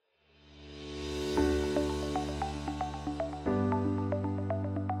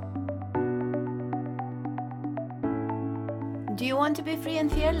Do you want to be free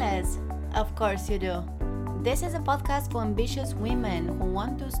and fearless? Of course you do. This is a podcast for ambitious women who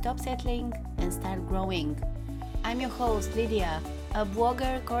want to stop settling and start growing. I'm your host, Lydia, a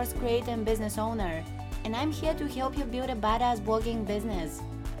blogger, course creator, and business owner, and I'm here to help you build a badass blogging business,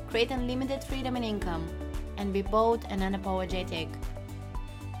 create unlimited freedom and income, and be bold and unapologetic.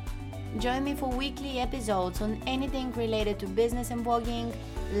 Join me for weekly episodes on anything related to business and blogging,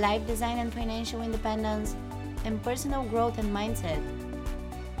 life design and financial independence, and personal growth and mindset.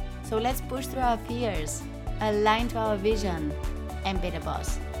 So let's push through our fears, align to our vision, and be the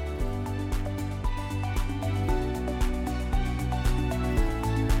boss.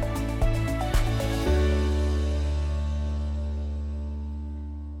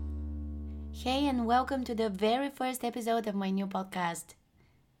 Hey, and welcome to the very first episode of my new podcast.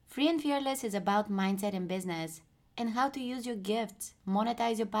 Free and Fearless is about mindset and business, and how to use your gifts,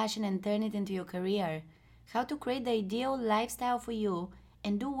 monetize your passion, and turn it into your career. How to create the ideal lifestyle for you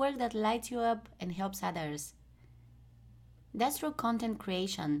and do work that lights you up and helps others. That's through content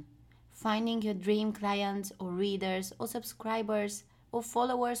creation, finding your dream clients or readers or subscribers or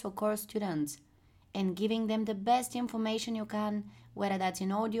followers or course students, and giving them the best information you can, whether that's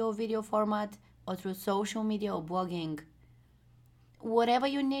in audio or video format or through social media or blogging. Whatever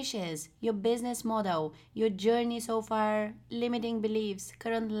your niche is, your business model, your journey so far, limiting beliefs,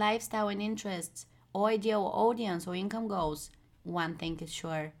 current lifestyle and interests, or ideal audience or income goals, one thing is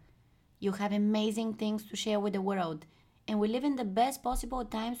sure. You have amazing things to share with the world, and we live in the best possible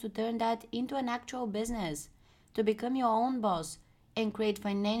times to turn that into an actual business, to become your own boss and create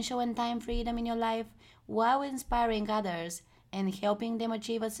financial and time freedom in your life while inspiring others and helping them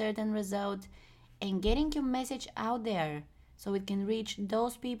achieve a certain result and getting your message out there so it can reach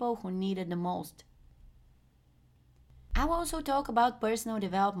those people who need it the most. I will also talk about personal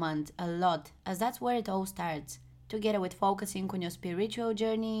development a lot, as that's where it all starts, together with focusing on your spiritual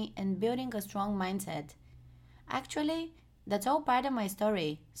journey and building a strong mindset. Actually, that's all part of my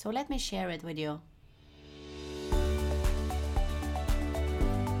story, so let me share it with you.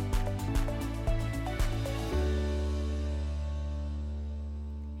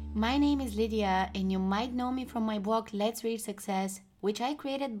 My name is Lydia, and you might know me from my blog Let's Reach Success, which I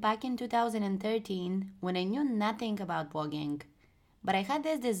created back in 2013 when I knew nothing about blogging. But I had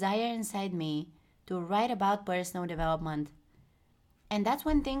this desire inside me to write about personal development. And that's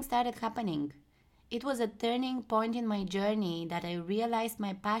when things started happening. It was a turning point in my journey that I realized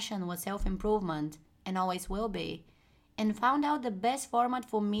my passion was self-improvement, and always will be, and found out the best format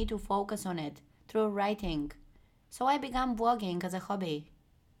for me to focus on it, through writing. So I began blogging as a hobby.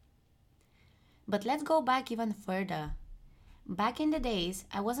 But let's go back even further. Back in the days,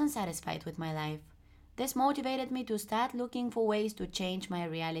 I wasn't satisfied with my life. This motivated me to start looking for ways to change my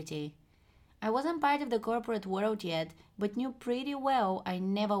reality. I wasn't part of the corporate world yet, but knew pretty well I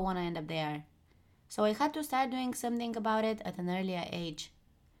never want to end up there. So I had to start doing something about it at an earlier age.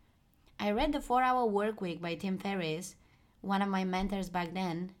 I read The 4-Hour Workweek by Tim Ferriss, one of my mentors back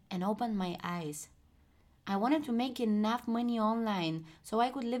then, and opened my eyes. I wanted to make enough money online so I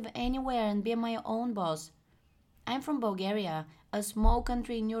could live anywhere and be my own boss. I'm from Bulgaria, a small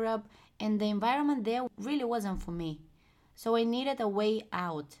country in Europe, and the environment there really wasn't for me. So I needed a way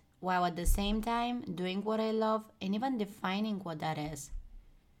out, while at the same time doing what I love and even defining what that is.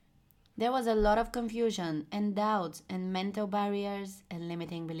 There was a lot of confusion and doubts and mental barriers and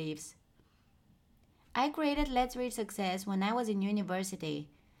limiting beliefs. I created Let's Reach Success when I was in university.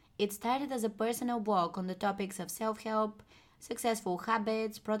 It started as a personal blog on the topics of self-help, successful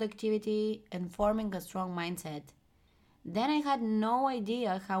habits, productivity, and forming a strong mindset. Then I had no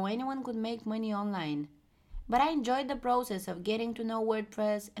idea how anyone could make money online. But I enjoyed the process of getting to know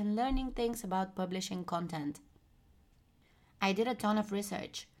WordPress and learning things about publishing content. I did a ton of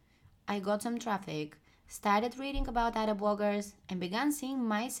research. I got some traffic, started reading about other bloggers, and began seeing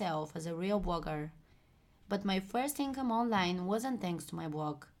myself as a real blogger. But my first income online wasn't thanks to my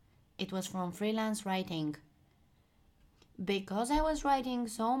blog. It was from freelance writing. Because I was writing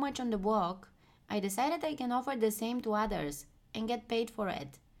so much on the blog, I decided I can offer the same to others and get paid for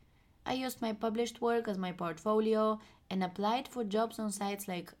it. I used my published work as my portfolio and applied for jobs on sites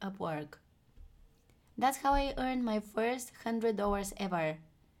like Upwork. That's how I earned my first $100 ever.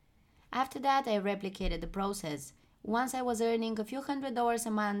 After that, I replicated the process. Once I was earning a few $100s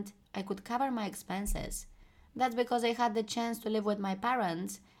a month, I could cover my expenses. That's because I had the chance to live with my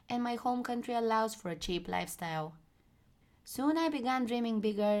parents, and my home country allows for a cheap lifestyle. Soon I began dreaming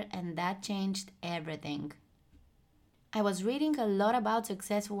bigger, and that changed everything. I was reading a lot about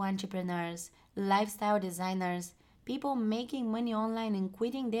successful entrepreneurs, lifestyle designers, people making money online and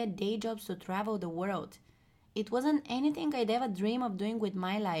quitting their day jobs to travel the world. It wasn't anything I'd ever dream of doing with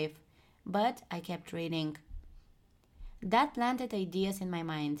my life, but I kept reading. That planted ideas in my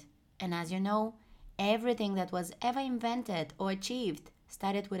mind, and as you know, everything that was ever invented or achieved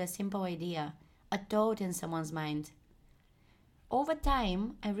started with a simple idea, a thought in someone's mind. Over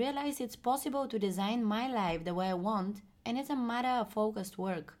time, I realized it's possible to design my life the way I want, and it's a matter of focused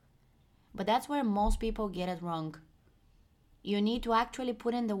work. But that's where most people get it wrong. You need to actually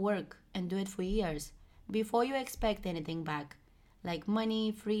put in the work and do it for years before you expect anything back, like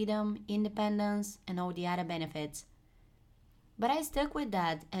money, freedom, independence, and all the other benefits. But I stuck with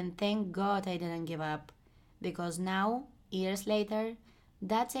that, and thank God I didn't give up. Because now, years later,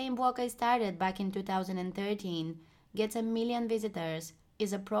 that same blog I started back in 2013 gets a million visitors,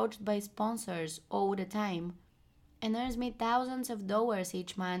 is approached by sponsors all the time, and earns me thousands of dollars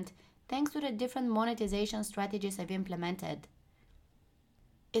each month thanks to the different monetization strategies I've implemented.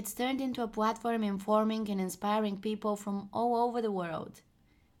 It's turned into a platform informing and inspiring people from all over the world.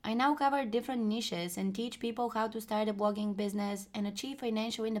 I now cover different niches and teach people how to start a blogging business and achieve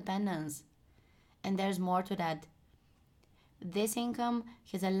financial independence. And there's more to that. This income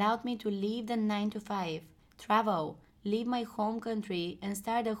has allowed me to leave the 9 to 5, travel, leave my home country, and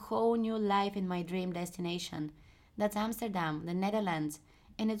start a whole new life in my dream destination. That's Amsterdam, the Netherlands,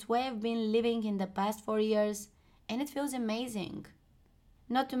 and it's where I've been living in the past 4 years, and it feels amazing.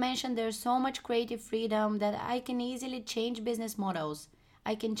 Not to mention, there's so much creative freedom that I can easily change business models.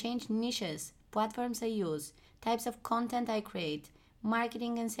 I can change niches, platforms I use, types of content I create,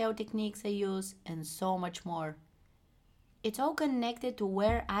 marketing and sales techniques I use, and so much more. It's all connected to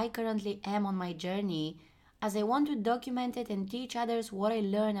where I currently am on my journey, as I want to document it and teach others what I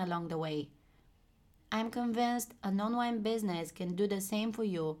learn along the way. I'm convinced an online business can do the same for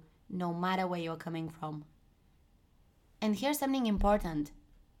you, no matter where you're coming from. And here's something important.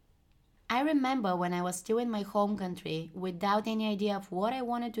 I remember when I was still in my home country without any idea of what I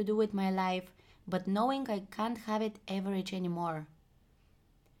wanted to do with my life, but knowing I can't have it average anymore.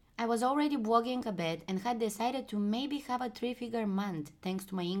 I was already blogging a bit and had decided to maybe have a 3-figure month thanks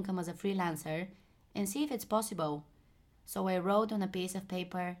to my income as a freelancer and see if it's possible. So I wrote on a piece of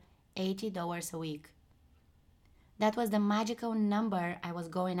paper $80 a week. That was the magical number I was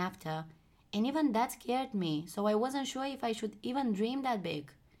going after, and even that scared me, so I wasn't sure if I should even dream that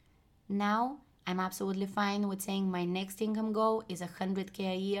big. Now, I'm absolutely fine with saying my next income goal is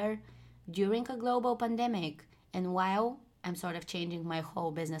 100K a year during a global pandemic, and while I'm sort of changing my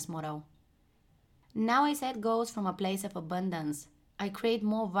whole business model. Now I set goals from a place of abundance. I create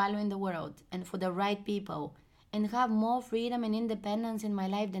more value in the world and for the right people, and have more freedom and independence in my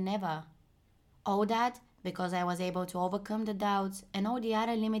life than ever. All that because I was able to overcome the doubts and all the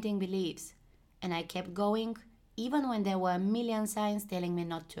other limiting beliefs, and I kept going even when there were a million signs telling me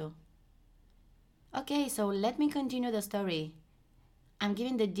not to. Okay, so let me continue the story. I'm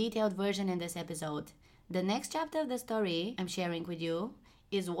giving the detailed version in this episode. The next chapter of the story I'm sharing with you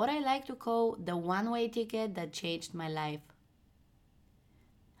is what I like to call the one-way ticket that changed my life.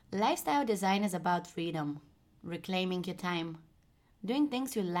 Lifestyle design is about freedom, reclaiming your time, doing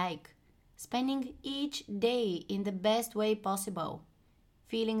things you like, spending each day in the best way possible,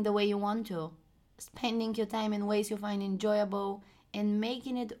 feeling the way you want to, spending your time in ways you find enjoyable, and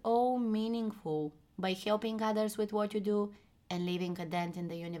making it all meaningful by helping others with what you do and leaving a dent in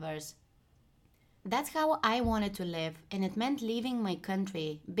the universe. That's how I wanted to live, and it meant leaving my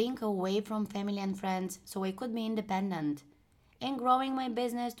country, being away from family and friends so I could be independent, and growing my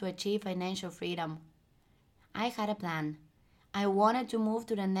business to achieve financial freedom. I had a plan. I wanted to move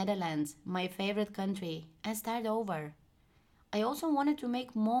to the Netherlands, my favorite country, and start over. I also wanted to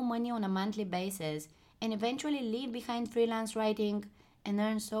make more money on a monthly basis and eventually leave behind freelance writing and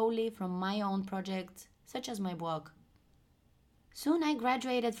earn solely from my own projects, such as my blog. Soon I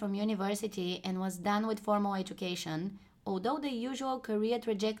graduated from university and was done with formal education, although the usual career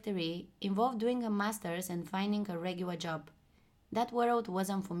trajectory involved doing a master's and finding a regular job. That world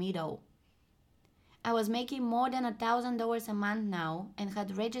wasn't for me though. I was making more than $1,000 a month now and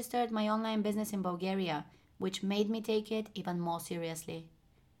had registered my online business in Bulgaria, which made me take it even more seriously.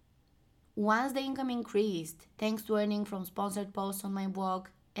 Once the income increased, thanks to earning from sponsored posts on my blog,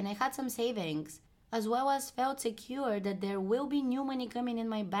 and I had some savings, as well as felt secure that there will be new money coming in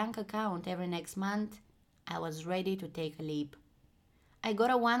my bank account every next month, I was ready to take a leap. I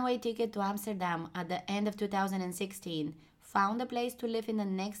got a one-way ticket to Amsterdam at the end of 2016, found a place to live in the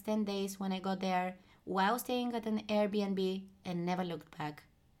next 10 days when I got there, while staying at an Airbnb, and never looked back.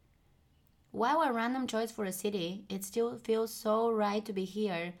 While a random choice for a city, it still feels so right to be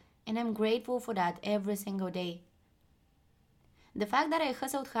here, and I'm grateful for that every single day. The fact that I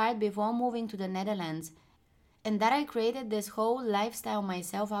hustled hard before moving to the Netherlands And that I created this whole lifestyle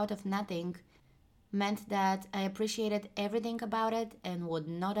myself out of nothing meant that I appreciated everything about it and would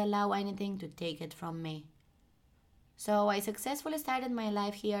not allow anything to take it from me. So I successfully started my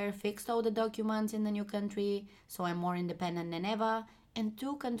life here, fixed all the documents in the new country, so I'm more independent than ever, and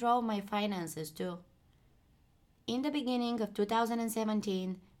took control of my finances too. In the beginning of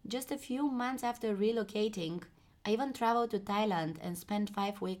 2017, just a few months after relocating, I even traveled to Thailand and spent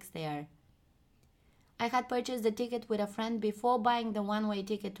 5 weeks there. I had purchased the ticket with a friend before buying the one-way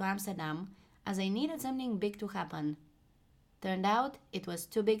ticket to Amsterdam, as I needed something big to happen. Turned out it was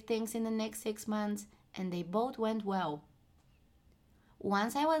two big things in the next 6 months, and they both went well.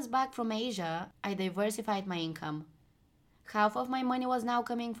 Once I was back from Asia, I diversified my income. Half of my money was now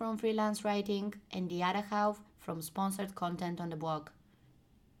coming from freelance writing, and the other half from sponsored content on the blog.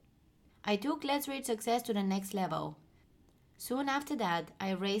 I took Let's Reach Success to the next level. Soon after that,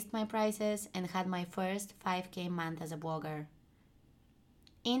 I raised my prices and had my first 5K month as a blogger.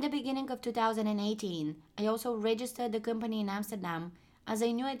 In the beginning of 2018, I also registered the company in Amsterdam, as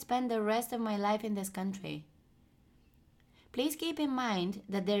I knew I'd spend the rest of my life in this country. Please keep in mind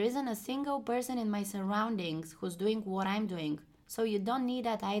that there isn't a single person in my surroundings who's doing what I'm doing, so you don't need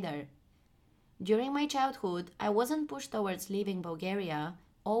that either. During my childhood, I wasn't pushed towards leaving Bulgaria,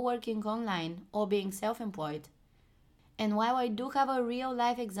 or working online, or being self-employed. And while I do have a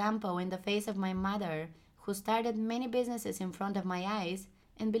real-life example in the face of my mother, who started many businesses in front of my eyes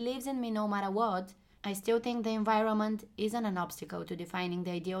and believes in me no matter what, I still think the environment isn't an obstacle to defining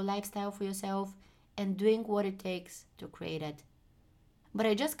the ideal lifestyle for yourself and doing what it takes to create it. But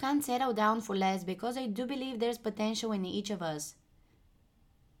I just can't settle down for less, because I do believe there's potential in each of us.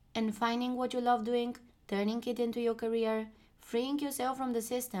 And finding what you love doing, turning it into your career, freeing yourself from the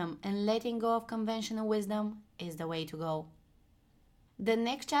system and letting go of conventional wisdom is the way to go. The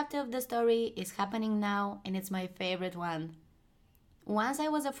next chapter of the story is happening now, and it's my favorite one. Once I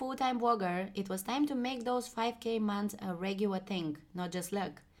was a full-time blogger, it was time to make those 5K months a regular thing, not just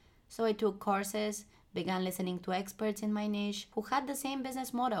luck. So I took courses, began listening to experts in my niche who had the same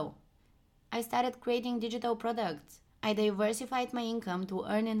business model. I started creating digital products. I diversified my income to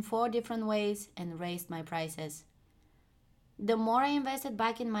earn in 4 different ways and raised my prices. The more I invested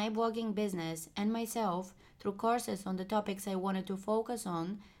back in my blogging business and myself through courses on the topics I wanted to focus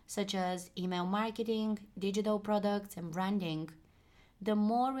on, such as email marketing, digital products, and branding, the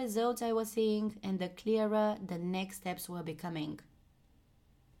more results I was seeing and the clearer the next steps were becoming.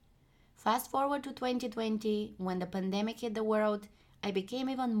 Fast forward to 2020, when the pandemic hit the world, I became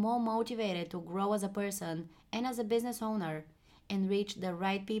even more motivated to grow as a person and as a business owner, and reach the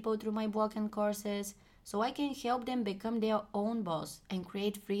right people through my blog and courses, so I can help them become their own boss and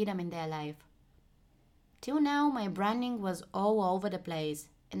create freedom in their life. Till now, my branding was all over the place,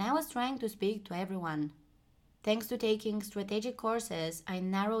 and I was trying to speak to everyone. Thanks to taking strategic courses, I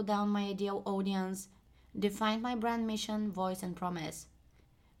narrowed down my ideal audience, defined my brand mission, voice, and promise.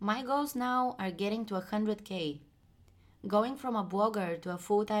 My goals now are getting to 100K, going from a blogger to a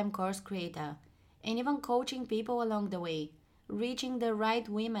full-time course creator, and even coaching people along the way, reaching the right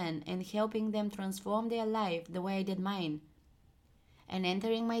women and helping them transform their life the way I did mine, and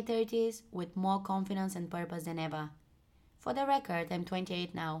entering my 30s with more confidence and purpose than ever. For the record, I'm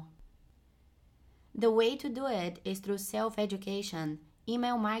 28 now. The way to do it is through self-education,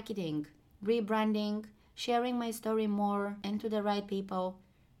 email marketing, rebranding, sharing my story more and to the right people,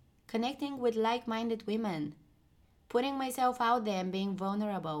 connecting with like-minded women, putting myself out there and being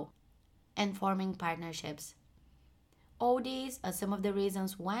vulnerable, and forming partnerships. All these are some of the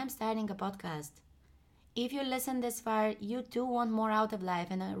reasons why I'm starting a podcast. If you listen this far, you too want more out of life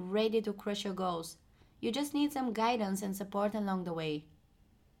and are ready to crush your goals. You just need some guidance and support along the way.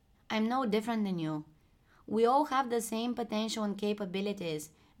 I'm no different than you. We all have the same potential and capabilities,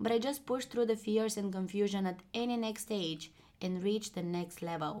 but I just pushed through the fears and confusion at any next stage and reached the next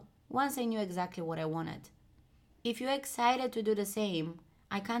level, once I knew exactly what I wanted. If you're excited to do the same,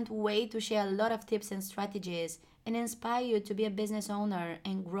 I can't wait to share a lot of tips and strategies and inspire you to be a business owner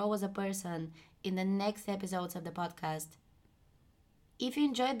and grow as a person in the next episodes of the podcast. If you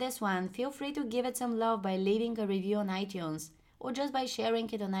enjoyed this one, feel free to give it some love by leaving a review on iTunes or just by sharing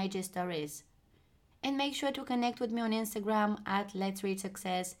it on IG stories. And make sure to connect with me on Instagram at Let's Reach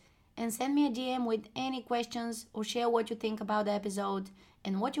Success and send me a DM with any questions or share what you think about the episode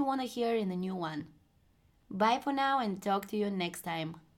and what you want to hear in the new one. Bye for now and talk to you next time.